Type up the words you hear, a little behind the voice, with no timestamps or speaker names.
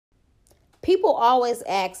People always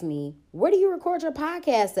ask me, where do you record your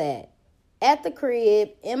podcast at? At the crib,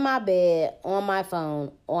 in my bed, on my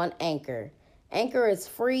phone, on Anchor. Anchor is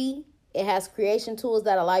free. It has creation tools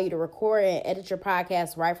that allow you to record and edit your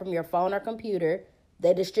podcast right from your phone or computer.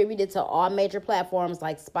 They distribute it to all major platforms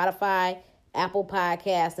like Spotify, Apple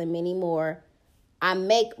Podcasts, and many more. I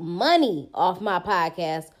make money off my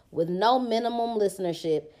podcast with no minimum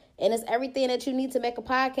listenership. And it's everything that you need to make a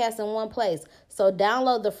podcast in one place. So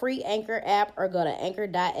download the free Anchor app or go to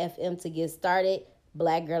anchor.fm to get started.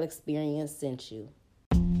 Black Girl Experience sent you.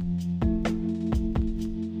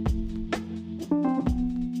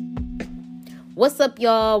 What's up,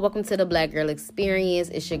 y'all? Welcome to the Black Girl Experience.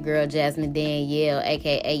 It's your girl, Jasmine Danielle,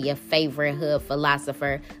 a.k.a. your favorite hood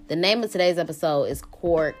philosopher. The name of today's episode is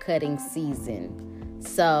Cutting Szn.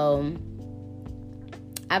 So,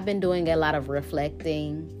 I've been doing a lot of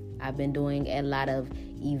reflecting. I've been doing a lot of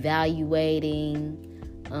evaluating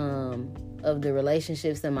of the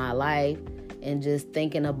relationships in my life and just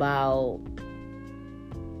thinking about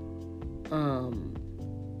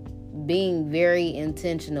being very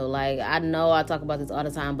intentional. Like, I know I talk about this all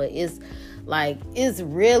the time, but it's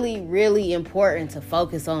really, really important to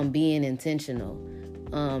focus on being intentional,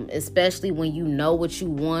 especially when you know what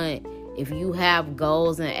you want. If you have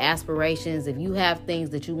goals and aspirations, if you have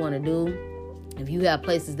things that you want to do, if you have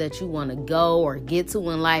places that you want to go or get to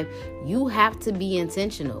in life, you have to be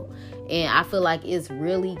intentional. And I feel like it's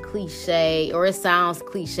really cliche, or it sounds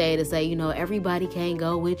cliche to say, everybody can't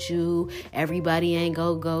go with you. Everybody ain't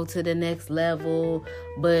go to the next level.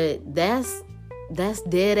 But that's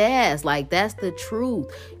dead ass. Like, that's the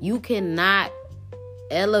truth. You cannot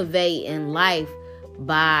elevate in life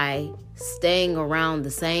by staying around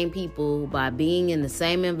the same people, by being in the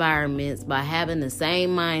same environments, by having the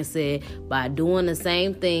same mindset, by doing the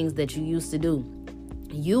same things that you used to do.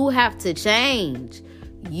 You have to change.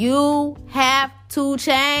 You have to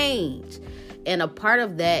change. And a part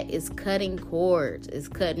of that is cutting cords. It's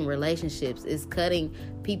cutting relationships. It's cutting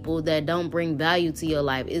people that don't bring value to your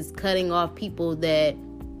life. It's cutting off people that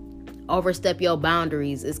overstep your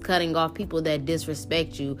boundaries. It's cutting off people that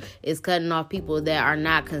disrespect you. It's cutting off people that are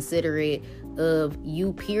not considerate of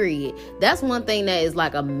you, period. That's one thing that is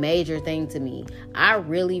like a major thing to me. I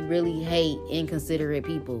really, really hate inconsiderate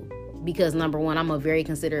people. Because number one, I'm a very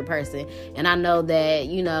considerate person. And I know that,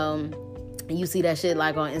 you see that shit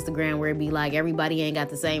like on Instagram where it be like, everybody ain't got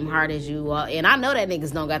the same heart as you. And I know that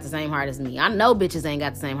niggas don't got the same heart as me. I know bitches ain't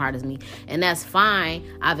got the same heart as me. And that's fine.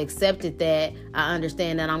 I've accepted that. I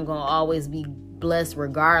understand that I'm going to always be blessed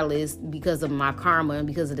regardless because of my karma and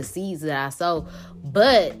because of the seeds that I sow.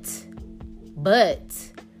 But,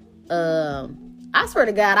 I swear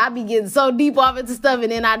to God, I be getting so deep off into stuff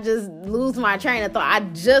and then I just lose my train of thought. I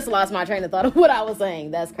just lost my train of thought of what I was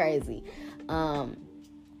saying. That's crazy.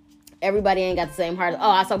 Everybody ain't got the same heart. Oh,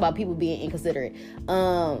 I talk about people being inconsiderate.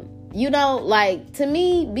 To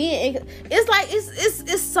me,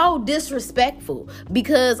 it's so disrespectful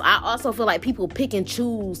because I also feel like people pick and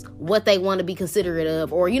choose what they want to be considerate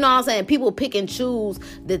of, or people pick and choose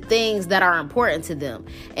the things that are important to them.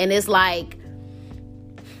 And it's like,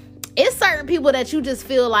 it's certain people that you just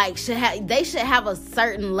feel like they should have a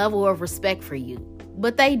certain level of respect for you,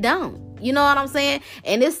 but they don't. You know what I'm saying?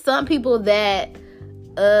 And it's some people that,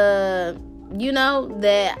 that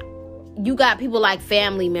you got people like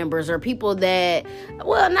family members or people that,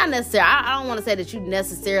 well, not necessarily. I don't want to say that you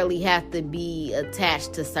necessarily have to be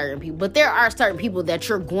attached to certain people, but there are certain people that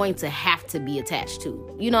you're going to have to be attached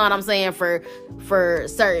to. You know what I'm saying? For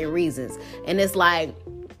certain reasons. And it's like,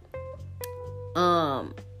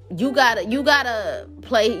 you gotta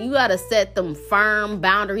set them firm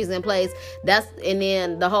boundaries in place. And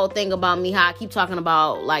then the whole thing about me, how I keep talking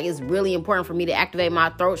about, like, it's really important for me to activate my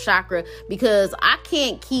throat chakra because I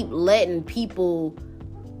can't keep letting people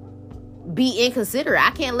be inconsiderate.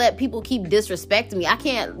 I can't let people keep disrespecting me. I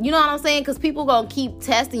can't, you know what I'm saying? Because people gonna keep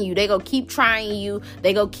testing you. They gonna keep trying you.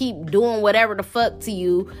 They gonna keep doing whatever the fuck to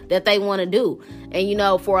you that they want to do.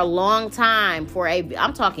 And for a long time,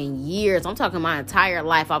 I'm talking years, I'm talking my entire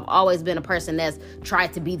life, I've always been a person that's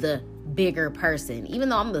tried to be the bigger person. Even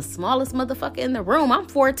though I'm the smallest motherfucker in the room, I'm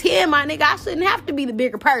 4'10", my nigga. I shouldn't have to be the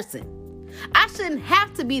bigger person. I shouldn't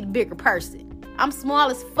have to be the bigger person. I'm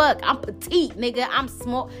small as fuck. I'm petite, nigga. I'm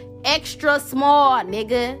small. Extra small,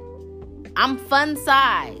 nigga. I'm fun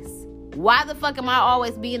size. Why the fuck am I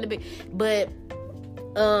always being the big? But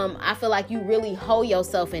I feel like you really hold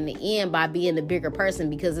yourself in the end by being the bigger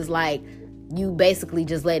person, because it's like you basically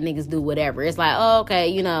just let niggas do whatever. It's like, oh,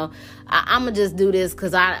 okay, I'm gonna just do this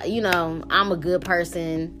because I'm a good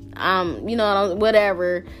person.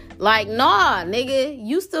 whatever. Like, nah, nigga,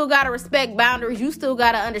 you still gotta respect boundaries. You still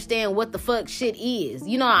gotta understand what the fuck shit is.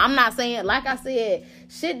 I'm not saying, like I said,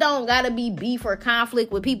 shit don't gotta be beef or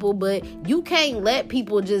conflict with people, but you can't let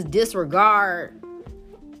people just disregard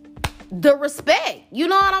the respect. You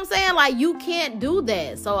know what I'm saying? Like, you can't do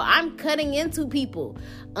that. So I'm cutting into people.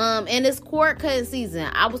 And it's cord cutting season.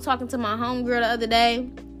 I was talking to my homegirl the other day,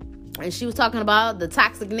 and she was talking about the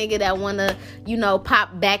toxic nigga that wanna,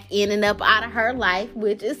 pop back in and up out of her life,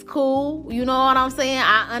 which is cool. You know what I'm saying?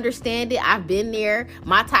 I understand it. I've been there.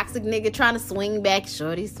 My toxic nigga trying to swing back.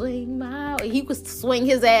 Shorty swing my... He could swing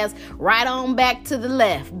his ass right on back to the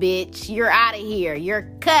left, bitch. You're out of here. You're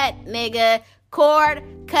cut, nigga. Cord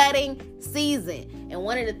cutting season. And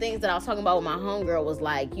one of the things that I was talking about with my homegirl was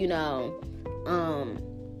like,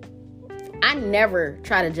 I never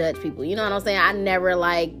try to judge people. You know what I'm saying? I never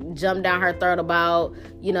jump down her throat about,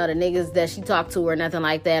 the niggas that she talked to or nothing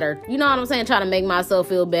like that. Or, you know what I'm saying? Trying to make myself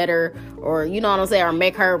feel better, or, you know what I'm saying? Or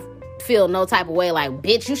make her feel no type of way. Like,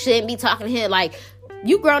 bitch, you shouldn't be talking to him. Like,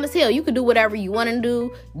 you grown as hell. You can do whatever you want to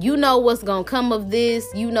do. You know what's going to come of this.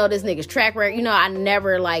 You know this nigga's track record. I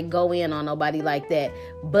never go in on nobody like that.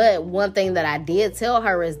 But one thing that I did tell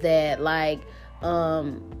her is that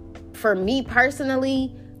for me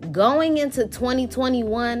personally, going into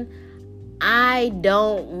 2021, I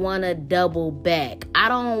don't want to double back. I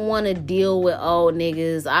don't want to deal with old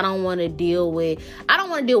niggas. I don't want to deal with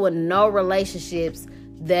no relationships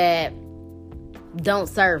that don't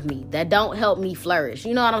serve me, that don't help me flourish.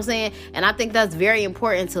 You know what I'm saying? And I think that's very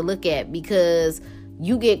important to look at, because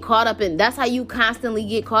you get caught up in, that's how you constantly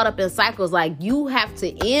get caught up in cycles. Like, you have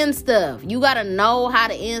to end stuff. You got to know how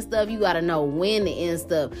to end stuff. You got to know when to end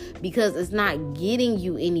stuff, because it's not getting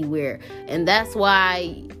you anywhere. And that's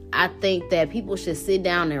why I think that people should sit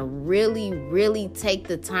down and really, really take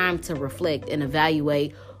the time to reflect and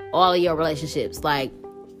evaluate all of your relationships. Like,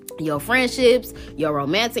 your friendships, your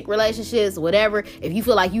romantic relationships, whatever. If you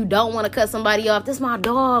feel like you don't want to cut somebody off, this my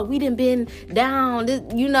dog, we done been down,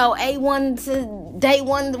 A1 to day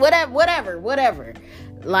one, whatever.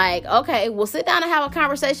 Like, okay, well, sit down and have a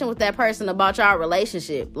conversation with that person about your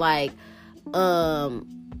relationship. Like,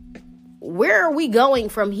 where are we going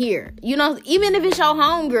from here? Even if it's your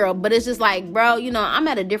homegirl, but it's just like, bro, I'm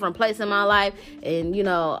at a different place in my life, and,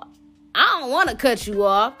 I don't want to cut you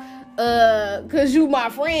off. Cause you my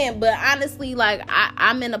friend, but honestly,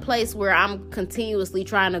 I'm in a place where I'm continuously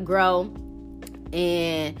trying to grow,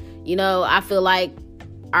 and I feel like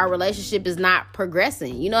our relationship is not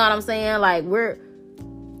progressing. You know what I'm saying? Like, we're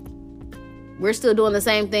still doing the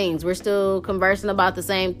same things. We're still conversing about the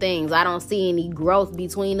same things. I don't see any growth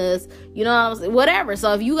between us. You know what I'm saying? Whatever.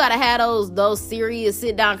 So if you gotta have those serious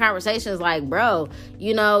sit down conversations, like, bro,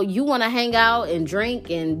 you want to hang out and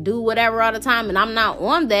drink and do whatever all the time, and I'm not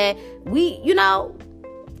on that. We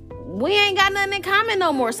ain't got nothing in common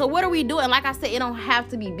no more. So what are we doing? Like I said, it don't have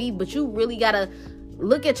to be beef, but you really gotta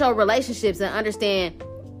look at your relationships and understand,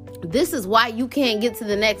 this is why you can't get to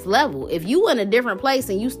the next level. If you in a different place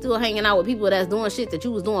and you still hanging out with people that's doing shit that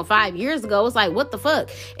you was doing 5 years ago, it's like, what the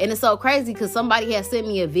fuck? And it's so crazy, because somebody had sent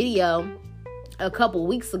me a video a couple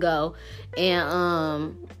weeks ago,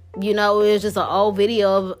 and it was just an old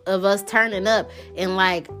video of us turning up, and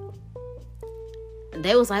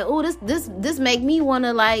they was like, oh, this make me want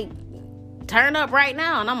to turn up right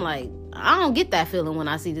now. And I'm like, I don't get that feeling when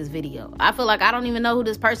I see this video. I feel like I don't even know who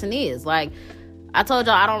this person is. Like, I told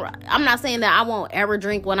y'all, I'm not saying that I won't ever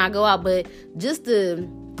drink when I go out, but just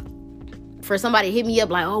for somebody to hit me up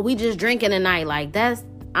like, oh, we just drinking tonight, like,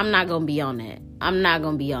 I'm not gonna be on that. I'm not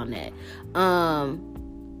gonna be on that.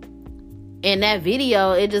 In that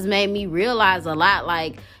video, it just made me realize a lot.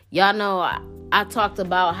 Like, y'all know, I talked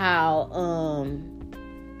about how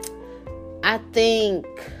I think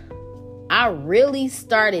I really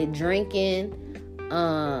started drinking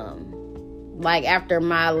after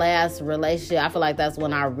my last relationship. I feel like that's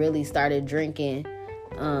when I really started drinking.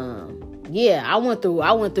 I went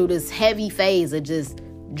through this heavy phase of just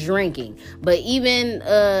drinking. But even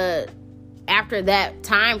after that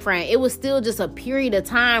time frame, it was still just a period of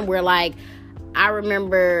time where I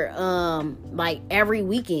remember every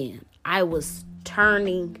weekend I was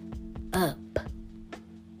turning up.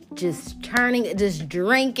 Just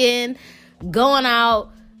drinking, going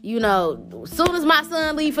out. Soon as my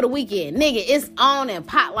son leave for the weekend, nigga, it's on and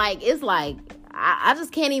pop. I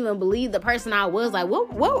just can't even believe the person I was. Like, what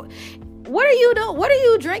are you doing? What are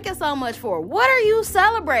you drinking so much for? What are you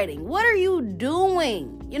celebrating? What are you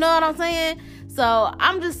doing? You know what I'm saying? So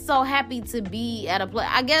I'm just so happy to be at a place.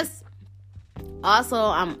 I guess also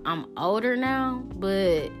I'm older now,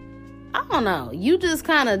 but I don't know. You just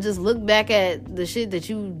kind of just look back at the shit that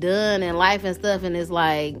you've done in life and stuff, and it's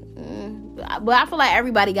like, but I feel like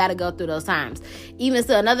everybody got to go through those times. Even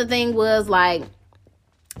so, another thing was like,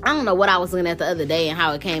 I don't know what I was looking at the other day and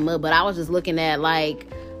how it came up, but I was just looking at like,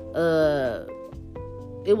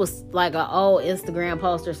 it was like an old Instagram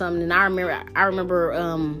post or something, and I remember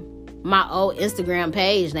my old Instagram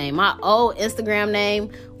page name. My old Instagram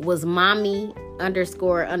name was mommy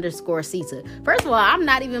 _ Sita. First of all, I'm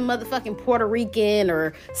not even motherfucking Puerto Rican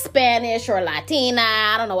or Spanish or Latina.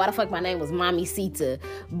 I don't know why the fuck my name was Mommy Sita.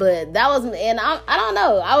 But that was, and I don't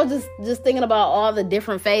know. I was just thinking about all the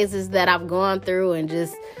different phases that I've gone through and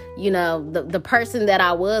just, you know, the person that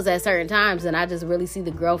I was at certain times. And I just really see the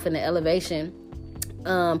growth and the elevation.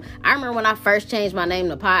 I remember when I first changed my name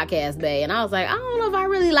to Podcast Bae, and I was like, I don't know if I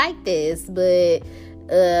really like this, but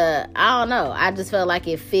I don't know. I just felt like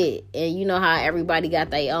it fit. And you know how everybody got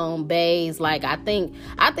their own baes. Like I think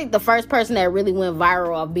the first person that really went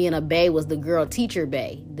viral of being a bae was the girl Teacher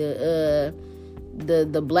Bae. The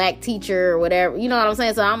black teacher or whatever. You know what I'm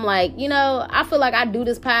saying? So I'm like, you know, I feel like I do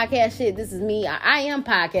this podcast shit. This is me. I am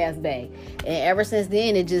Podcast Bae. And ever since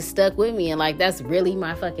then it just stuck with me, and like that's really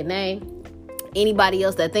my fucking name. Anybody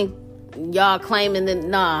else that think y'all claiming that,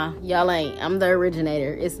 nah, y'all ain't. I'm the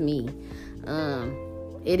originator. It's me.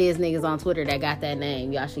 It is niggas on Twitter that got that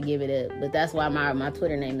name. Y'all should give it up. But that's why my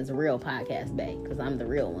Twitter name is Real Podcast Bae, because I'm the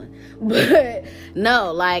real one. But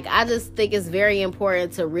no, like, I just think it's very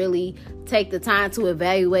important to really take the time to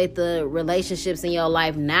evaluate the relationships in your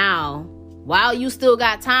life now while you still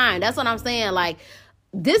got time. That's what I'm saying. Like,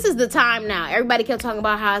 this is the time now. Everybody kept talking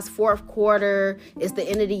about how it's fourth quarter. It's the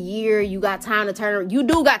end of the year. You got time to turn it. You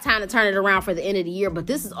do got time to turn it around for the end of the year. But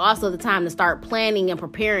this is also the time to start planning and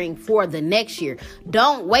preparing for the next year.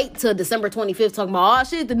 Don't wait till December 25th talking about, oh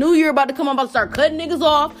shit, the new year about to come. I'm about to start cutting niggas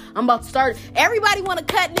off. I'm about to start. Everybody want to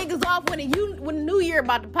cut niggas off when the new year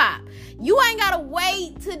about to pop. You ain't got to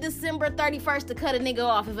wait till December 31st to cut a nigga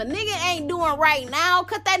off. If a nigga ain't doing right now,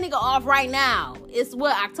 cut that nigga off right now. It's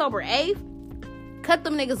what, October 8th? Cut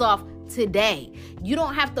them niggas off today. You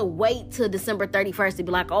don't have to wait till December 31st to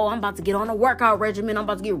be like, oh, I'm about to get on a workout regimen. I'm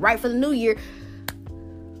about to get right for the new year.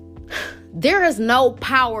 There is no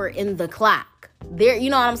power in the clock. There,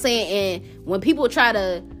 you know what I'm saying? And when people try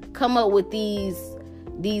to come up with these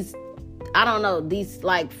I don't know, these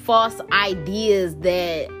like false ideas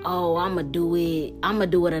that, oh, I'm gonna do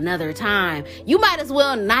it another time. You might as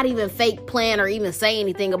well not even fake plan or even say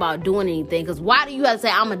anything about doing anything. Because why do you have to say,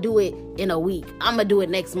 I'm gonna do it in a week? I'm gonna do it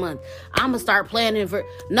next month. I'm gonna start planning for...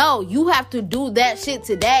 No, you have to do that shit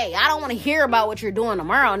today. I don't want to hear about what you're doing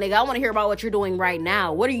tomorrow, nigga. I want to hear about what you're doing right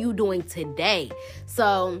now. What are you doing today?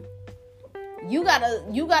 So you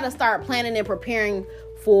gotta start planning and preparing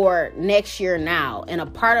for next year now. And a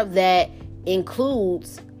part of that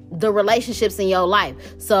includes the relationships in your life.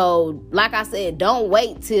 So, like I said, don't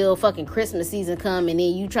wait till fucking Christmas season come and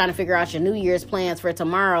then you trying to figure out your New Year's plans for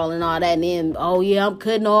tomorrow and all that, and then, oh yeah, I'm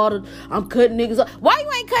cutting niggas off. Why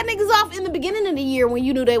you ain't cut niggas off in the beginning of the year when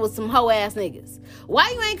you knew they was some hoe ass niggas? Why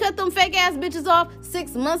you ain't cut them fake ass bitches off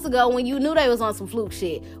 6 months ago when you knew they was on some fluke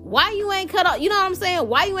shit? Why you ain't cut off, you know what I'm saying?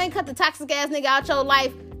 Why you ain't cut the toxic ass nigga out your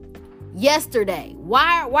life yesterday?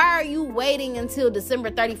 Why are you waiting until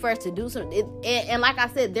December 31st to do something? And like I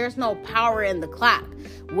said, there's no power in the clock.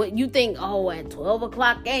 What you think, oh, at 12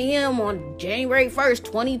 o'clock a.m. on January 1st,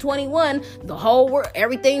 2021, the whole world,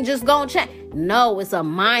 everything just gonna change. No, it's a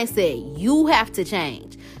mindset. You have to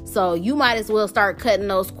change. So you might as well start cutting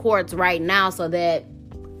those cords right now so that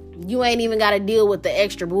you ain't even got to deal with the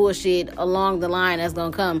extra bullshit along the line that's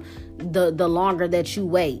gonna come the longer that you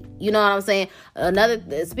wait. You know what I'm saying?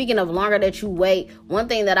 Speaking of longer that you wait, one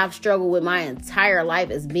thing that I've struggled with my entire life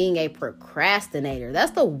is being a procrastinator.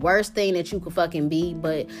 That's the worst thing that you could fucking be.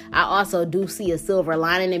 But I also do see a silver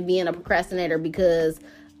lining in being a procrastinator because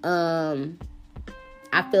I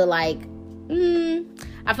feel like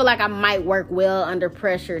I might work well under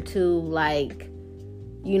pressure too. Like,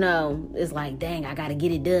 you know, it's like, dang, I gotta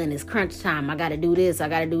get it done. It's crunch time. I gotta do this. I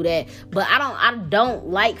gotta do that. But I don't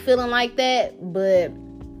like feeling like that. But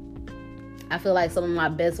I feel like some of my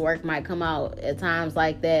best work might come out at times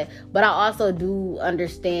like that. But I also do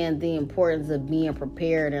understand the importance of being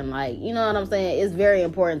prepared and, like, you know what I'm saying? It's very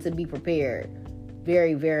important to be prepared.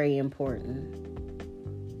 Very, very important.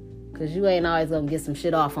 Because you ain't always going to get some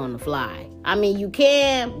shit off on the fly. I mean, you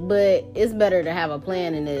can, but it's better to have a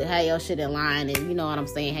plan and to have your shit in line and, you know what I'm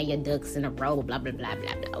saying, have your ducks in a row, blah, blah, blah,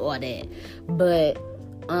 blah, blah, all that. But,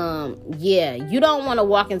 yeah, you don't want to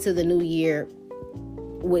walk into the new year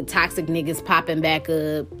with toxic niggas popping back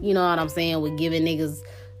up, you know what I'm saying, with giving niggas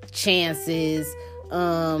chances,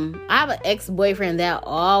 I have an ex-boyfriend that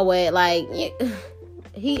always, like,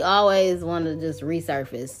 he always wanted to just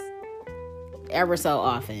resurface ever so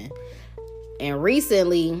often. And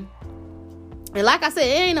recently, and like I said,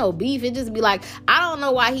 it ain't no beef. It just be like, I don't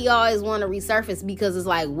know why he always want to resurface, because it's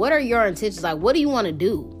like, what are your intentions? Like, what do you want to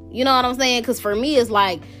do? You know what I'm saying? Because for me, it's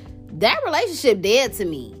like, that relationship dead to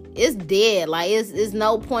me. It's dead. Like, it's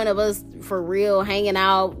no point of us for real hanging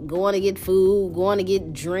out, going to get food, going to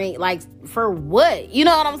get drink. Like, for what? You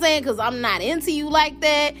know what I'm saying? Because I'm not into you like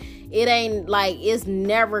that. It ain't like, it's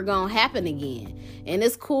never gonna happen again. And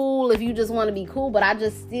it's cool if you just want to be cool, but I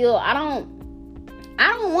just still, I don't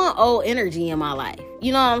want old energy in my life.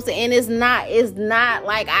 You know what I'm saying? And it's not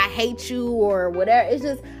like I hate you or whatever. It's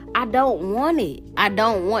just, I don't want it. And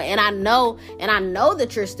I know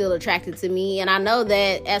that you're still attracted to me. And I know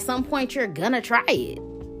that at some point you're gonna try it.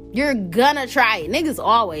 You're gonna try it. Niggas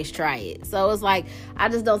always try it. So it's like, I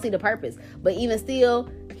just don't see the purpose. But even still,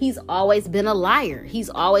 he's always been a liar. He's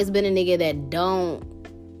always been a nigga that don't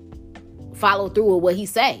follow through with what he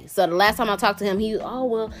say. So the last time I talked to him,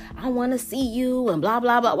 I want to see you and blah,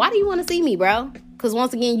 blah, blah. Why do you want to see me, bro? Because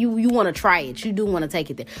once again, you want to try it. You do want to take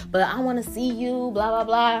it there. But I want to see you, blah, blah,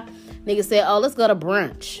 blah. Nigga said, let's go to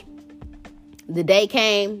brunch. The day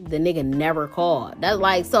came, the nigga never called. That's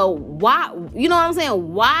like, so why, you know what I'm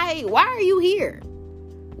saying? Why are you here?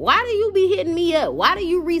 Why do you be hitting me up? Why do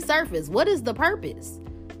you resurface? What is the purpose?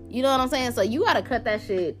 You know what I'm saying? So you got to cut that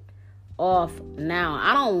shit off now.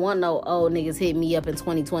 I don't want no old niggas hit me up in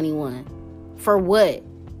 2021. For what?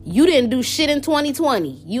 You didn't do shit in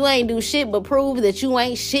 2020. You ain't do shit but prove that you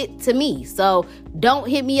ain't shit to me. So don't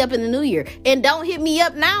hit me up in the new year. And don't hit me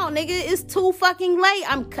up now, nigga. It's too fucking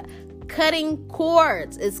late. I'm cutting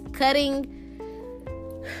cords. It's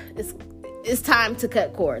time to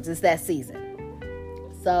cut cords. It's that season.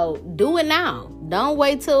 So do it now. Don't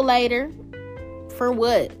wait till later. For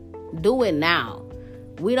what? Do it now.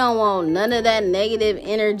 We don't want none of that negative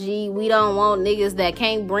energy. We don't want niggas that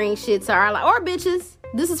can't bring shit to our life. Or bitches.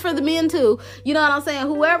 This is for the men too. You know what I'm saying?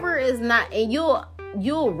 Whoever is not, and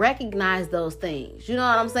you'll recognize those things. You know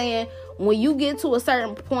what I'm saying? When you get to a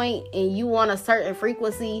certain point and you want a certain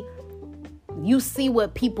frequency, you see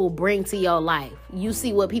what people bring to your life. You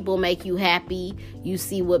see what people make you happy. You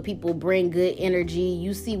see what people bring good energy.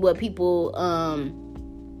 You see what people,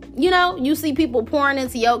 you see people pouring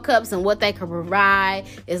into your cups and what they can provide.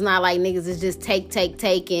 It's not like niggas is just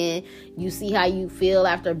taking. You see how you feel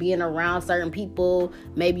after being around certain people.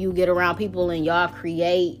 Maybe you get around people and y'all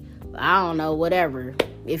create, I don't know, whatever.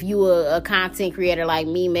 If you a content creator like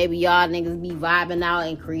me, maybe y'all niggas be vibing out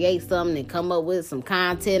and create something and come up with some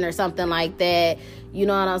content or something like that. You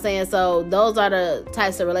know what I'm saying? So those are the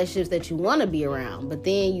types of relationships that you want to be around. But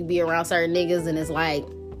then you be around certain niggas and it's like,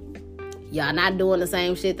 y'all not doing the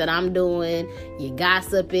same shit that I'm doing. You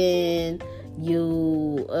gossiping.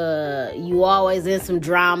 You always in some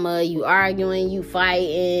drama. You arguing. You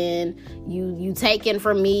fighting. You taking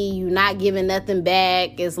from me. You not giving nothing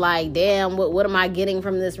back. It's like, damn, what am I getting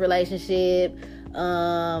from this relationship?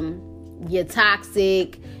 You're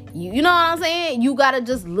toxic. You know what I'm saying? You gotta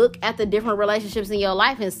just look at the different relationships in your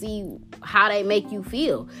life and see how they make you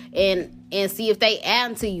feel, and see if they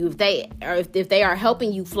add to you, if they are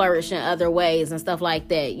helping you flourish in other ways and stuff like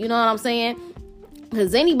that. You know what I'm saying?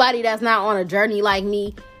 Because anybody that's not on a journey like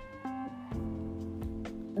me,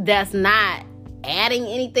 that's not adding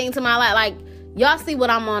anything to my life, like, y'all see what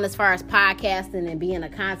I'm on as far as podcasting and being a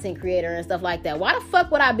content creator and stuff like that. Why the fuck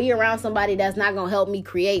would I be around somebody that's not going to help me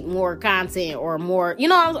create more content or more,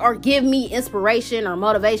 or give me inspiration or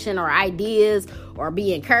motivation or ideas or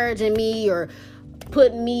be encouraging me or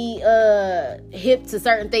putting me hip to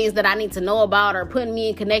certain things that I need to know about or putting me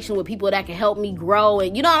in connection with people that can help me grow?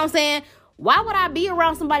 And you know what I'm saying? Why would I be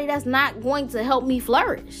around somebody that's not going to help me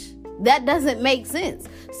flourish? That doesn't make sense.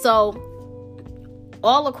 So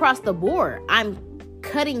all across the board, I'm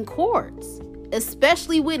cutting cords,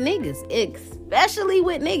 especially with niggas.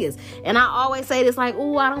 And I always say this, like,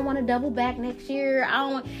 oh, I don't want to double back next year.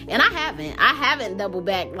 And I haven't double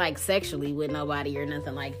back like sexually with nobody or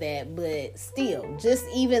nothing like that. But still, just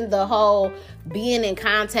even the whole being in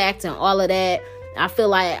contact and all of that,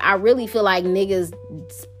 I really feel like niggas,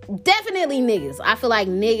 definitely niggas. I feel like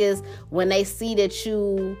niggas, when they see that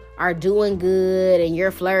you are doing good and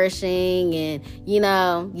you're flourishing and,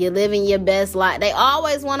 you're living your best life, they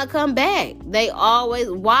always want to come back.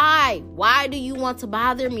 Why do you want to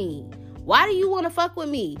bother me? Why do you want to fuck with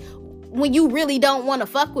me when you really don't want to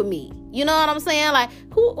fuck with me? You know what I'm saying? Like,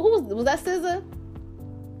 who was that SZA?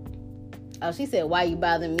 Oh, she said, why you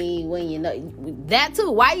bother me when you know that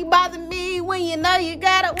too? Why you bother me when you know you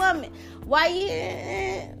got a woman? Why you,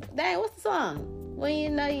 dang, what's the song? when you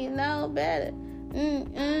know better.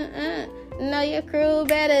 Know your crew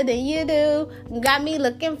better than you do. Got me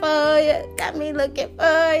looking for you. Got me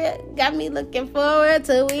looking forward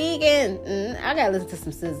to weekend. I gotta listen to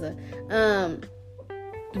some SZA.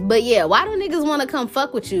 But yeah, why do niggas want to come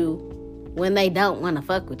fuck with you when they don't want to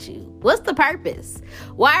fuck with you? What's the purpose?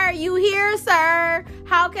 Why are you here, sir?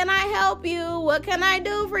 How can I help you? What can I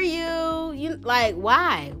do for you?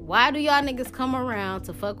 Why? Why do y'all niggas come around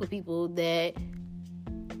to fuck with people that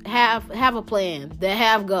have a plan, that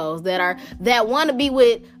have goals, that want to be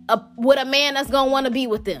with a man that's gonna want to be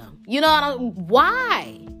with them? You know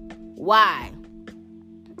why?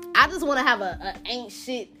 I just want to have a ain't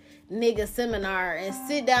shit nigga seminar and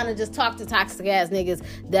sit down and just talk to toxic ass niggas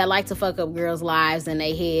that like to fuck up girls' lives and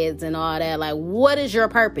their heads and all that. Like, what is your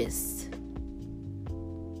purpose?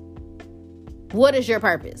 What is your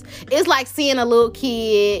purpose? It's like seeing a little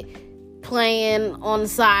kid playing on the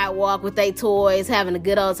sidewalk with their toys, having a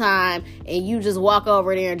good old time, and you just walk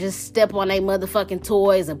over there and just step on their motherfucking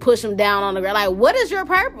toys and push them down on the ground. Like, what is your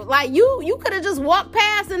purpose? Like, you could have just walked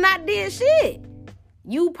past and not did shit.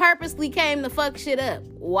 You purposely came to fuck shit up.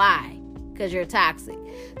 Why? Because you're toxic.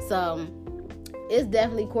 So, it's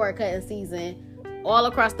definitely cord cutting season all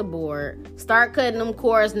across the board. Start cutting them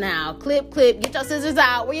cords now. Clip. Get your scissors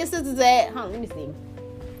out. Where your scissors at? Hold on, let me see.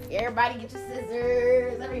 Everybody get your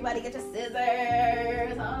scissors. Everybody get your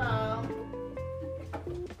scissors. Hold on.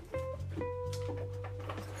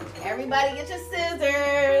 Everybody get your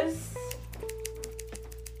scissors.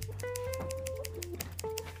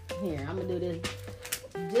 Here, I'm going to do this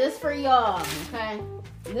just for y'all, okay?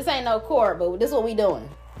 This ain't no cord, but this is what we doing.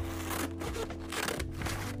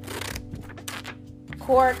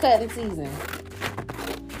 Cord cutting season.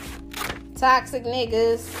 Toxic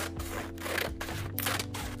niggas.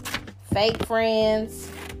 Fake friends.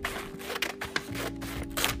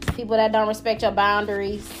 People that don't respect your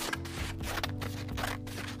boundaries.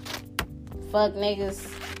 Fuck niggas.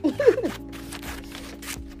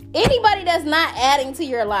 Anybody that's not adding to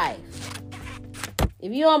your life.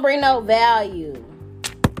 If you don't bring no value,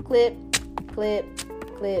 clip.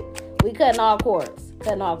 We cutting all cords. We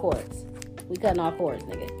cutting all cords,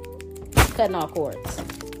 nigga. Cutting all cords.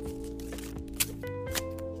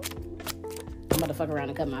 I'm about to fuck around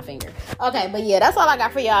and cut my finger. Okay, but yeah, that's all I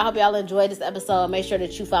got for y'all. I hope y'all enjoyed this episode. Make sure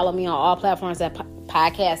that you follow me on all platforms at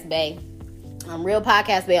Podcast Bay. Real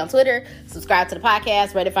Podcast Bay on Twitter. Subscribe to the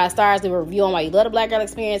podcast. Rate it 5 stars. Leave a review on why you love the Black Girl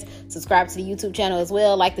Experience. Subscribe to the YouTube channel as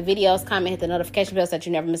well. Like the videos. Comment. Hit the notification bell so that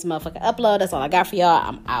you never miss a motherfucking upload. That's all I got for y'all.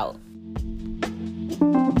 I'm out.